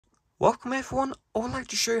Welcome everyone, I would like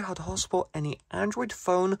to show you how to hotspot any Android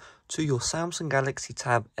phone to your Samsung Galaxy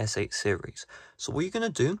Tab S8 series. So what you're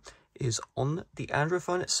going to do is on the Android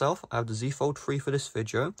phone itself, I have the Z Fold 3 for this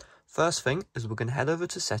video. First thing is we're going to head over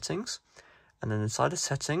to settings, and then inside of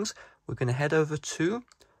settings, we're going to head over to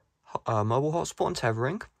mobile hotspot and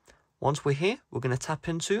tethering. Once we're here, we're going to tap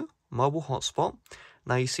into mobile hotspot.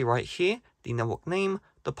 Now you see right here, the network name,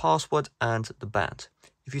 the password, and the band.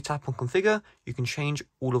 If you tap on configure, you can change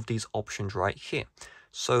all of these options right here.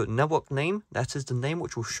 So network name, that is the name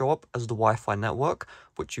which will show up as the Wi-Fi network,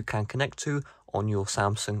 which you can connect to on your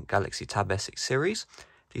Samsung Galaxy Tab S8 series.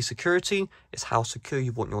 The security is how secure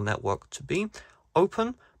you want your network to be.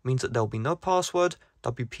 Open means that there will be no password.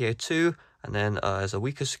 WPA2, and then as a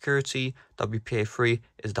weaker security, WPA3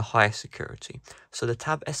 is the highest security. So the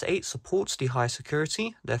Tab S8 supports the high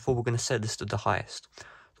security, therefore we're going to set this to the highest.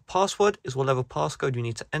 Password is whatever passcode you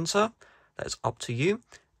need to enter. That is up to you.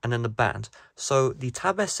 And then the band. So the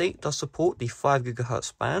Tab S8 does support the 5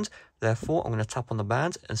 GHz band. Therefore, I'm going to tap on the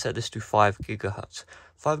band and set this to 5 GHz.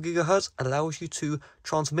 5 GHz allows you to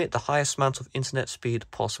transmit the highest amount of internet speed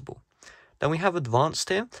possible. Then we have advanced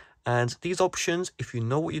here. And these options, if you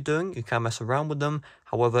know what you're doing, you can mess around with them.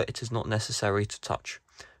 However, it is not necessary to touch.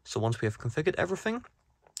 So once we have configured everything,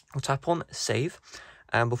 we'll tap on save.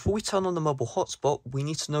 And before we turn on the mobile hotspot, we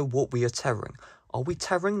need to know what we are tethering. Are we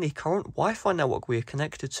tethering the current Wi-Fi network we are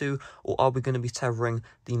connected to, or are we going to be tethering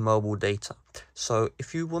the mobile data? So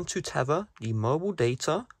if you want to tether the mobile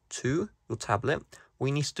data to your tablet, what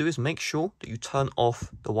you need to do is make sure that you turn off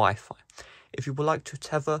the Wi-Fi. If you would like to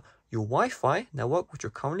tether your Wi-Fi network, which you're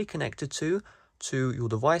currently connected to your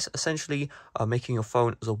device, essentially making your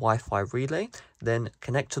phone as a Wi-Fi relay, then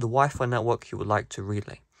connect to the Wi-Fi network you would like to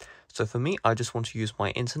relay. So for me, I just want to use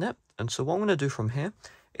my internet. And so what I'm going to do from here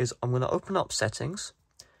is I'm going to open up settings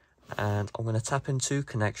and I'm going to tap into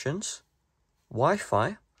connections,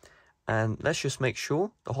 Wi-Fi, and let's just make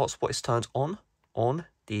sure the hotspot is turned on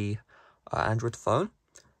the Android phone.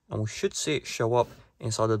 And we should see it show up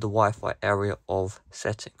inside of the Wi-Fi area of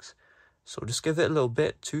settings. So just give it a little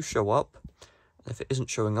bit to show up. And if it isn't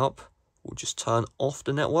showing up, we'll just turn off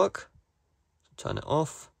the network. So turn it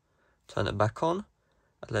off, turn it back on.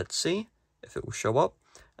 Let's see if it will show up.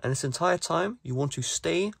 And this entire time, you want to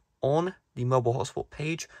stay on the mobile hotspot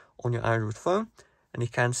page on your Android phone. And you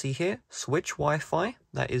can see here, switch Wi-Fi.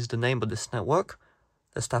 That is the name of this network.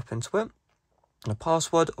 Let's tap into it. And the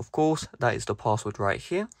password, of course, that is the password right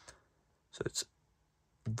here. So it's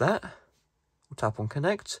that. We'll tap on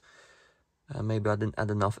connect. Maybe I didn't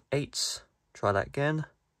add enough 8s. Try that again.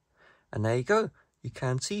 And there you go. You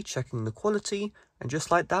can see checking the quality. And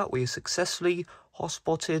just like that, we successfully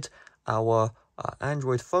hotspotted our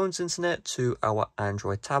Android phone's internet to our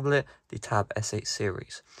Android tablet, the Tab S8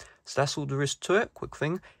 series. So that's all there is to it. Quick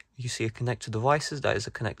thing, you see a connected devices, that is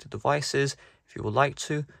a connected devices if you would like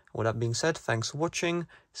to. And with that being said, thanks for watching.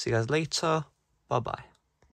 See you guys later. Bye bye.